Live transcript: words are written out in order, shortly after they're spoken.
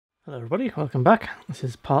Hello everybody, welcome back. This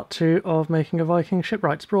is part 2 of making a Viking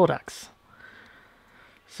shipwright's broadaxe.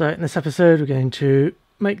 So in this episode we're going to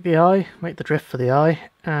make the eye, make the drift for the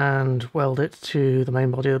eye, and weld it to the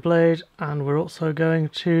main body of the blade, and we're also going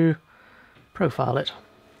to profile it.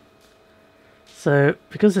 So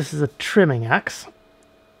because this is a trimming axe,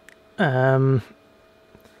 it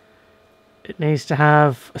needs to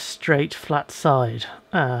have a straight flat side,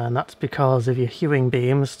 and that's because if you're hewing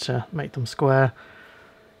beams to make them square,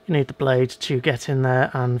 you need the blade to get in there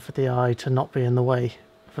and for the eye to not be in the way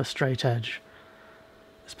of a straight edge,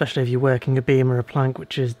 especially if you're working a beam or a plank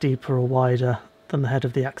which is deeper or wider than the head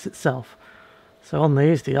of the axe itself. So on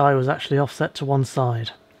these, the eye was actually offset to one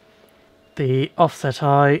side. The offset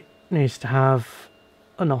eye needs to have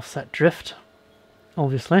an offset drift,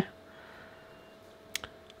 obviously,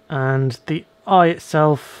 and the eye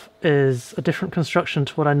itself is a different construction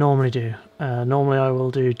to what I normally do. Normally I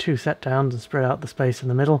will do 2 set downs and spread out the space in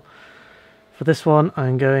the middle. For this one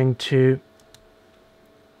I'm going to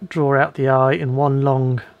draw out the eye in one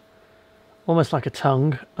long, almost like a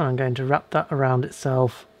tongue, and I'm going to wrap that around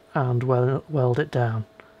itself and weld it down.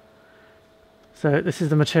 So this is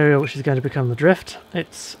the material which is going to become the drift.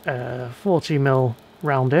 It's 40mm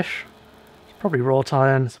roundish. It's probably wrought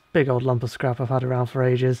iron. It's a big old lump of scrap I've had around for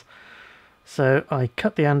ages. So I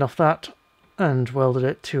cut the end off that and welded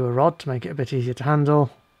it to a rod to make it a bit easier to handle.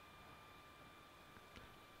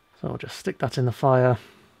 So I'll just stick that in the fire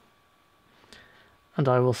and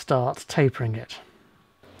I will start tapering it.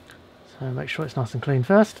 So make sure it's nice and clean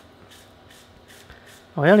first.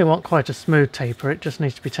 I only want quite a smooth taper, it just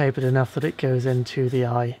needs to be tapered enough that it goes into the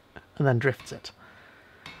eye and then drifts it.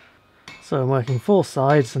 So I'm working 4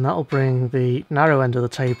 sides, and that'll bring the narrow end of the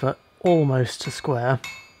taper almost to square.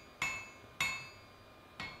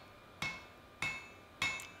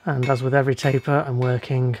 And as with every taper, I'm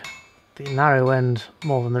working the narrow end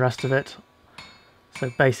more than the rest of it.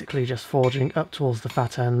 So basically just forging up towards the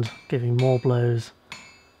fat end, giving more blows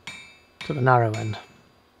to the narrow end.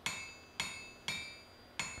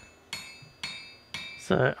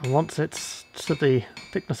 So once it's to the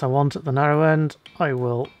thickness I want at the narrow end, I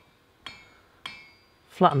will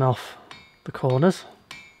flatten off the corners,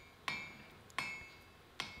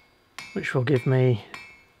 which will give me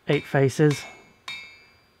 8 faces.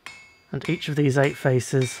 And each of these 8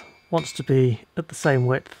 faces wants to be at the same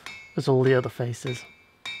width as all the other faces.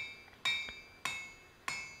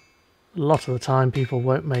 A lot of the time people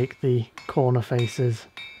won't make the corner faces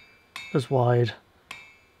as wide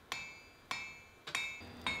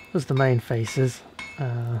as the main faces.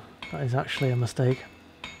 That is actually a mistake,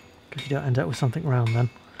 because you don't end up with something round then.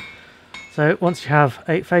 So once you have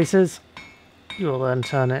 8 faces, you will then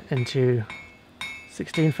turn it into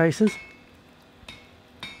 16 faces,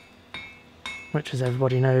 which, as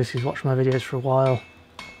everybody knows who's watched my videos for a while,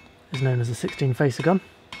 is known as a 16 facer gun.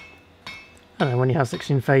 And then when you have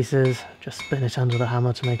 16 faces, just spin it under the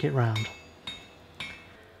hammer to make it round.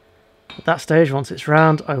 At that stage, once it's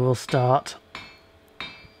round, I will start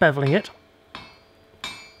beveling it.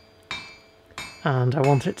 And I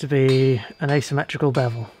want it to be an asymmetrical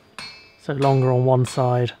bevel, so longer on one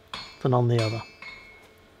side than on the other.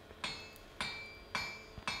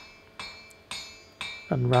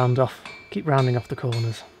 And keep rounding off the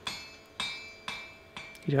corners.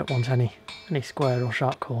 You don't want any square or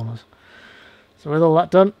sharp corners. So with all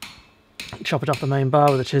that done, chop it off the main bar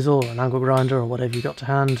with a chisel or an angle grinder or whatever you got to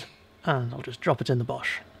hand, and I'll just drop it in the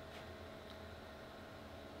Bosch.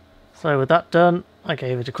 So with that done, I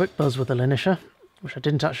gave it a quick buzz with the linisher, which I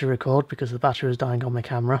didn't actually record because the battery was dying on my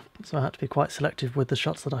camera, so I had to be quite selective with the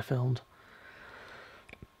shots that I filmed.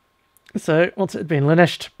 So once it had been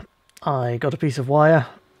linished, I got a piece of wire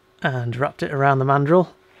and wrapped it around the mandrel,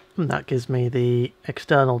 and that gives me the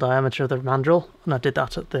external diameter of the mandrel, and I did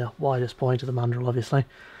that at the widest point of the mandrel, obviously.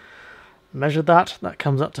 Measured that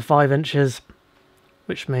comes up to 5 inches,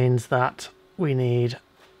 which means that we need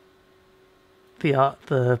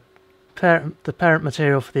the parent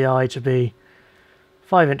material for the eye to be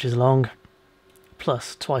 5 inches long,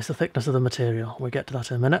 plus twice the thickness of the material. We'll get to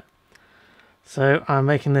that in a minute. So I'm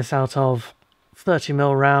making this out of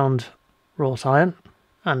 30mm round wrought iron,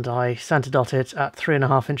 and I centre dot it at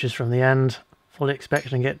 3.5 inches from the end, fully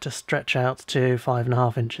expecting it to stretch out to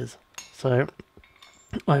 5.5 inches. So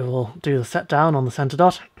I will do the set down on the centre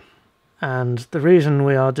dot, and the reason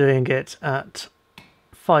we are doing it at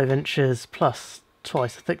 5 inches plus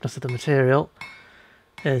twice the thickness of the material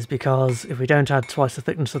is because if we don't add twice the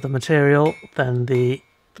thickness of the material, then the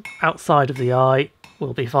outside of the eye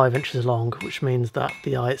will be 5 inches long, which means that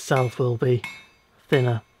the eye itself will be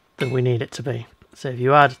thinner than we need it to be. So if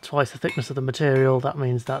you add twice the thickness of the material, that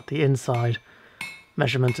means that the inside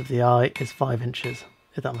measurement of the eye is 5 inches,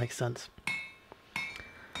 if that makes sense.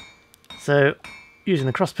 So using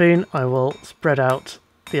the crossbeam, I will spread out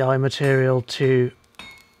the eye material to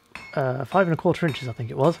 5¼ inches, I think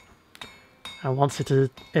it was. And once it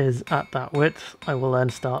is at that width, I will then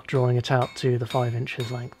start drawing it out to the 5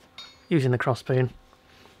 inches length using the crossbeam,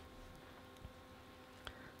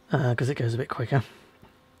 because it goes a bit quicker.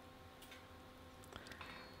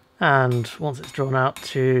 And once it's drawn out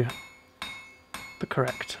to the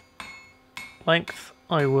correct length,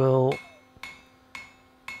 I will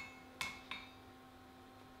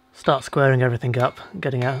start squaring everything up,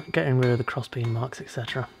 getting rid of the crossbeam marks,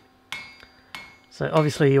 etc. So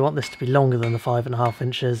obviously you want this to be longer than the 5½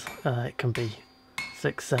 inches. It can be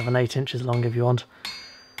 6, 7, 8 inches long if you want.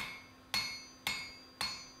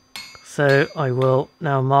 So I will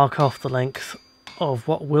now mark off the length of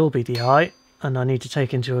what will be the eye, and I need to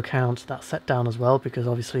take into account that set down as well, because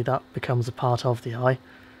obviously that becomes a part of the eye,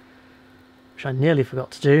 which I nearly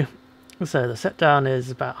forgot to do. So the set down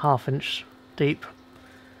is about ½ inch deep,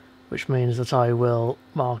 which means that I will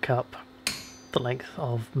mark up the length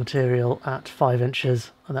of material at 5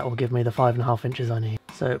 inches, and that will give me the 5½ inches I need.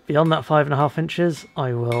 So beyond that 5½ inches,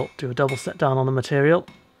 I will do a double set down on the material,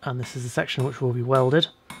 and this is the section which will be welded,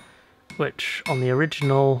 which on the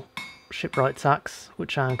original shipwright's axe,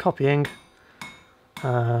 which I'm copying,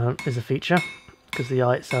 is a feature, because the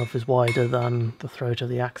eye itself is wider than the throat of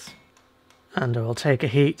the axe. And I will take a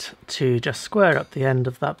heat to just square up the end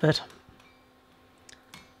of that bit,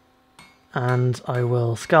 and I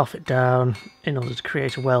will scarf it down in order to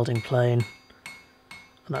create a welding plane,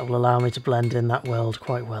 and that will allow me to blend in that weld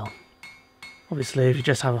quite well. Obviously if you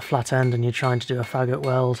just have a flat end and you're trying to do a faggot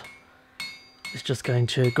weld, it's just going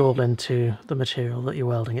to gobble into the material that you're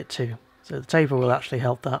welding it to. So the taper will actually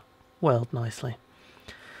help that weld nicely.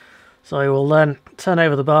 So I will then turn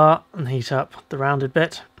over the bar and heat up the rounded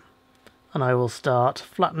bit, and I will start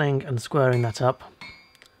flattening and squaring that up,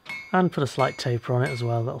 and put a slight taper on it as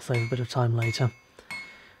well. That'll save a bit of time later.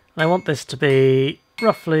 And I want this to be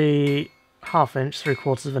roughly ½ inch,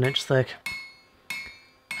 3/4 of an inch thick,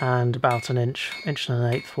 and about an inch, 1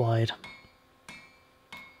 1/8 wide.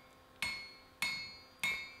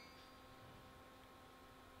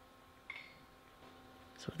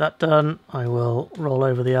 So with that done, I will roll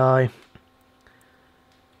over the eye,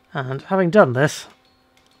 and having done this,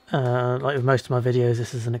 like with most of my videos,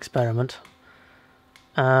 this is an experiment.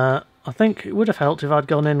 I think it would have helped if I'd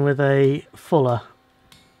gone in with a fuller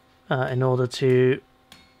in order to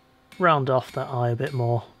round off that eye a bit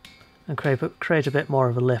more and create a bit more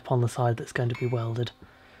of a lip on the side that's going to be welded,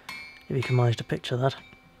 if you can manage to picture that.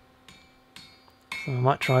 So I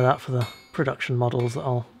might try that for the production models that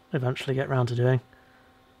I'll eventually get round to doing.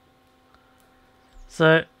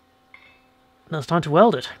 So now it's time to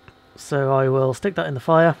weld it. So I will stick that in the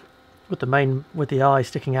fire with the eye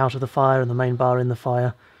sticking out of the fire and the main bar in the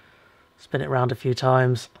fire. Spin it round a few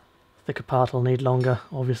times. Thicker part will need longer,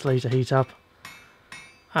 obviously, to heat up.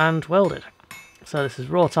 And weld it. So this is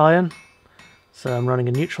wrought iron. So I'm running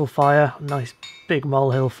a neutral fire, a nice big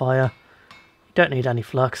molehill fire. You don't need any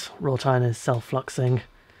flux. Wrought iron is self-fluxing,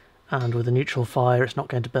 and with a neutral fire it's not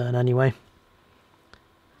going to burn anyway.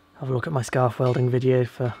 Have a look at my scarf welding video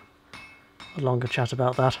for a longer chat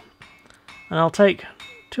about that. And I'll take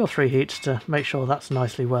 2 or 3 heats to make sure that's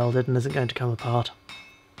nicely welded and isn't going to come apart.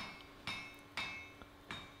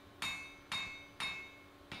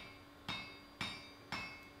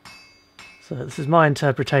 So this is my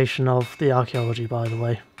interpretation of the archaeology, by the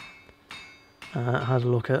way. I had a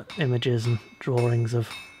look at images and drawings of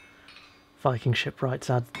Viking shipwrights'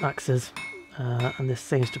 axes, and this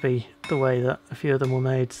seems to be the way that a few of them were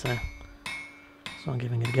made, so I'm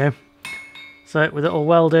giving it a go. So with it all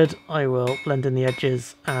welded, I will blend in the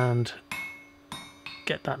edges and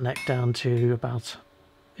get that neck down to about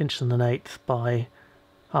 1 1/8 by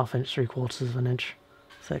 ½ inch, 3/4 of an inch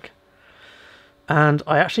thick. And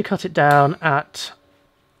I actually cut it down at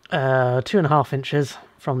 2½ inches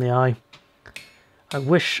from the eye. I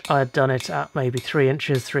wish I had done it at maybe 3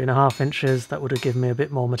 inches, 3½ inches. That would have given me a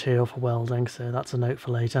bit more material for welding, so that's a note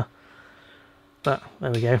for later. But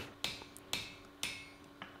there we go.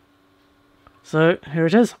 So here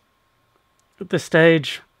it is. At this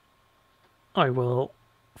stage, I will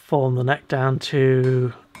form the neck down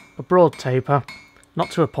to a broad taper,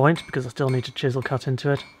 not to a point because I still need to chisel cut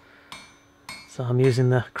into it. So I'm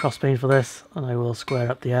using the crossbeam for this, and I will square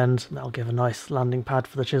up the end, and that'll give a nice landing pad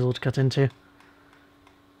for the chisel to cut into.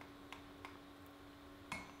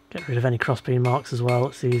 Get rid of any crossbeam marks as well,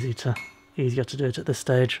 it's easier to do it at this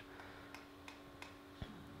stage.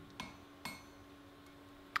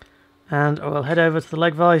 And I will head over to the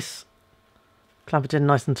leg vise, Clamp it in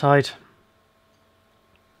nice and tight.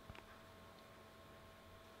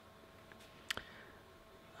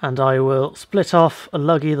 And I will split off a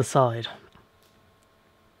lug either side.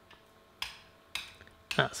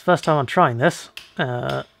 That's the first time I'm trying this.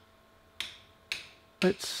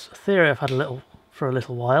 It's a theory I've had for a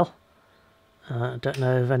little while. I don't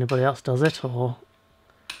know if anybody else does it or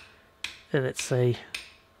if it's a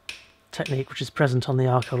technique which is present on the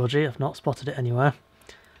archaeology. I've not spotted it anywhere.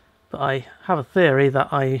 But I have a theory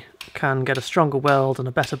that I can get a stronger weld and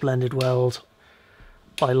a better blended weld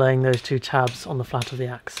by laying those two tabs on the flat of the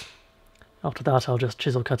axe. After that I'll just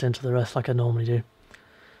chisel cut into the rest like I normally do.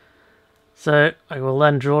 So I will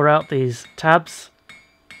then draw out these tabs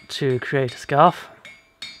to create a scarf.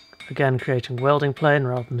 Again, creating a welding plane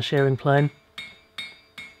rather than a shearing plane.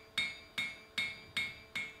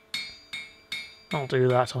 I'll do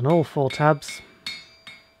that on all 4 tabs.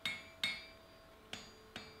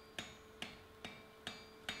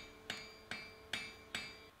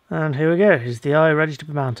 And here we go, here's the eye ready to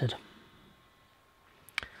be mounted.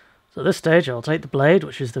 So at this stage I'll take the blade,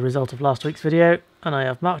 which is the result of last week's video, and I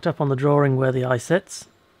have marked up on the drawing where the eye sits.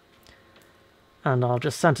 And I'll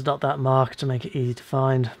just centre dot that mark to make it easy to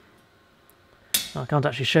find. I can't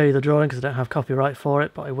actually show you the drawing because I don't have copyright for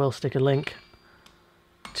it, but I will stick a link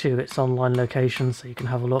to its online location so you can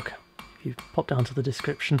have a look if you pop down to the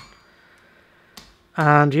description.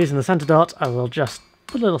 And using the centre dot I will just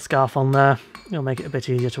put a little scarf on there. It'll make it a bit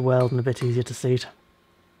easier to weld and a bit easier to seat.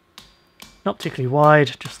 Not particularly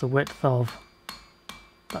wide, just the width of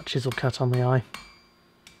that chisel cut on the eye.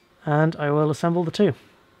 And I will assemble the two.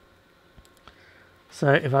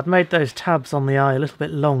 So if I'd made those tabs on the eye a little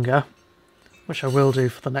bit longer, which I will do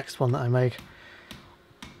for the next one that I make,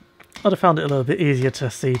 I'd have found it a little bit easier to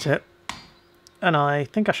seat it. And I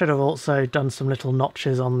think I should have also done some little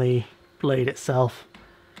notches on the blade itself,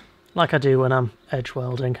 like I do when I'm edge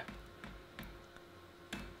welding.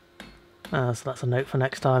 So that's a note for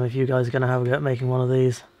next time. If you guys are going to have a go at making one of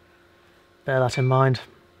these, bear that in mind.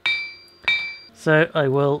 So I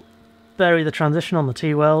will bury the transition on the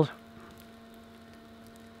T-weld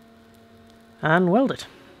and weld it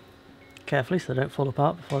carefully so they don't fall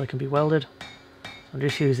apart before they can be welded. So I'm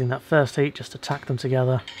just using that first heat just to tack them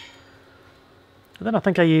together. And then I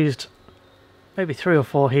think I used maybe 3 or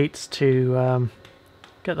 4 heats to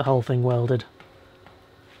get the whole thing welded.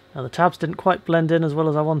 Now the tabs didn't quite blend in as well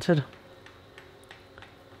as I wanted,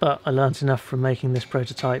 but I learnt enough from making this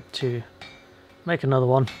prototype to make another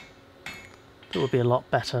one that would be a lot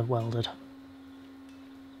better welded.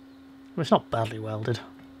 Well, it's not badly welded,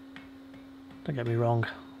 don't get me wrong,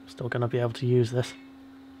 I'm still going to be able to use this.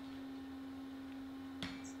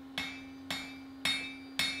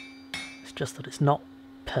 It's just that it's not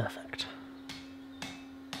perfect.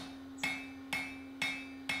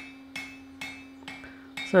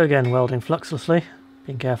 So again, welding fluxlessly,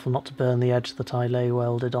 being careful not to burn the edge that I lay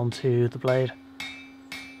welded onto the blade.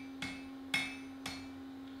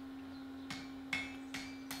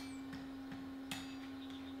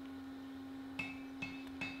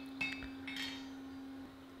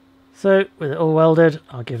 So with it all welded,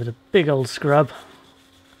 I'll give it a big old scrub,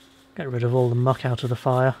 get rid of all the muck out of the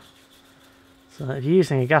fire. So if you're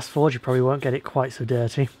using a gas forge you probably won't get it quite so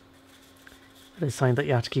dirty. It is something that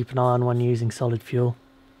you have to keep an eye on when using solid fuel.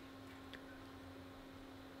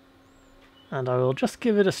 And I will just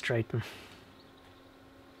give it a straighten.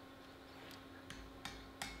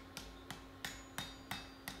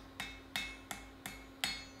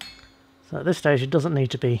 So at this stage it doesn't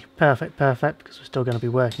need to be perfect because we're still going to be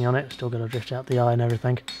working on it, we're still going to drift out the eye and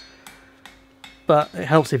everything. But it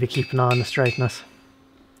helps if you keep an eye on the straightness.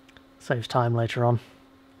 Saves time later on.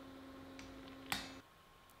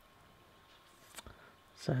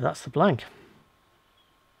 So that's the blank.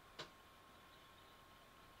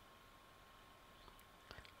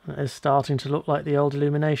 And it is starting to look like the old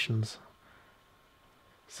illuminations.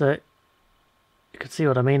 So you can see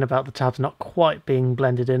what I mean about the tabs not quite being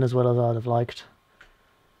blended in as well as I'd have liked.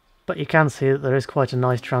 But you can see that there is quite a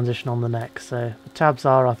nice transition on the neck, so the tabs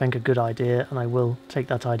are, I think, a good idea, and I will take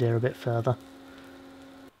that idea a bit further.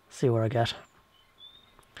 See where I get.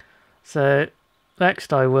 So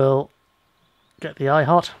next I will get the eye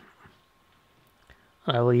hot.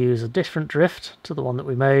 I will use a different drift to the one that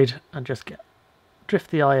we made and just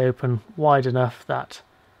drift the eye open wide enough that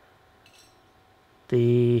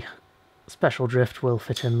the special drift will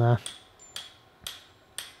fit in there.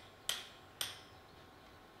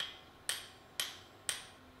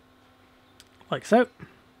 Like so.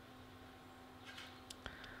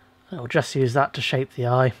 I'll just use that to shape the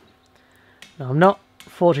eye. Now I'm not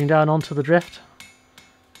forging down onto the drift.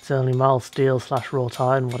 It's only mild steel / wrought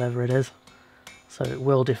iron, whatever it is. so it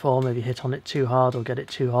will deform if you hit on it too hard or get it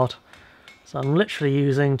too hot. So I'm literally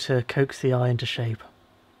using to coax the eye into shape.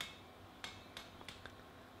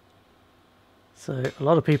 So a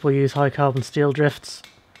lot of people use high carbon steel drifts.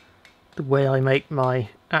 The way I make my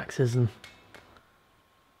axes and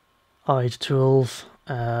eyed tools,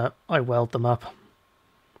 I weld them up,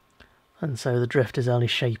 and so the drift is only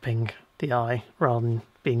shaping the eye rather than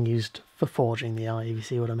being used for forging the eye, if you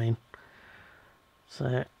see what I mean.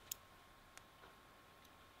 So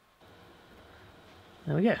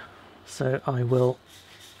there we go. So I will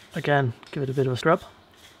again give it a bit of a scrub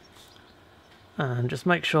and just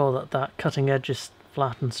make sure that that cutting edge is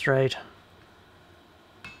flat and straight.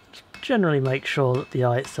 Just generally make sure that the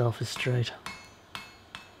eye itself is straight,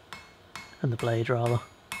 and the blade rather.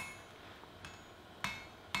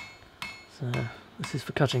 So this is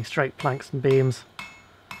for cutting straight planks and beams,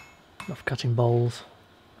 not for cutting bowls.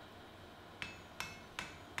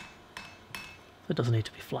 It doesn't need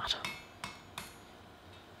to be flat.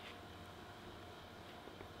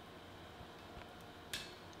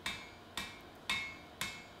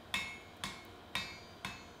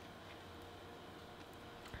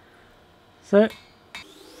 So,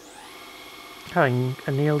 having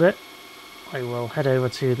annealed it, I will head over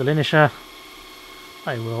to the linisher.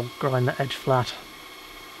 I will grind the edge flat,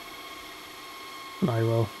 and I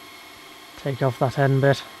will take off that end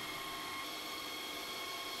bit.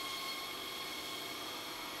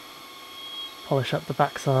 Polish up the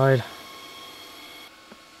backside.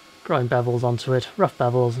 Grind bevels onto it, rough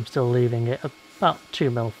bevels. I'm still leaving it about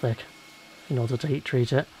 2mm thick in order to heat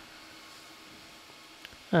treat it.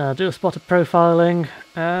 Do a spot of profiling,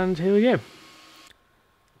 and here we go.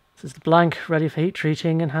 This is the blank ready for heat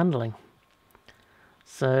treating and handling.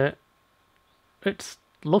 So it's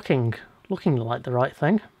looking like the right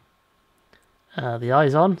thing. The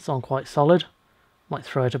eye's on, it's on quite solid. Might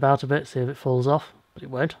throw it about a bit, see if it falls off, but it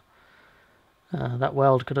won't. That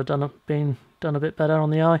weld could have been done a bit better on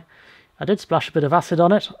the eye. I did splash a bit of acid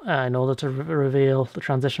on it in order to reveal the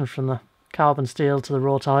transition from the carbon steel to the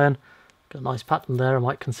wrought iron. Got a nice pattern there. I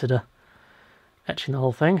might consider etching the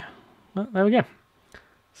whole thing. But there we go.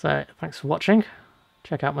 So thanks for watching.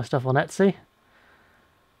 Check out my stuff on Etsy.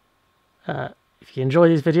 If you enjoy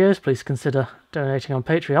these videos, please consider donating on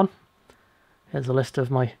Patreon. Here's a list of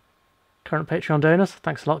my current Patreon donors.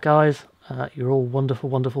 Thanks a lot, guys. You're all wonderful,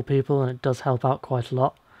 wonderful people, and it does help out quite a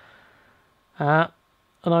lot. And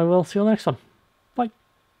I will see you on the next one.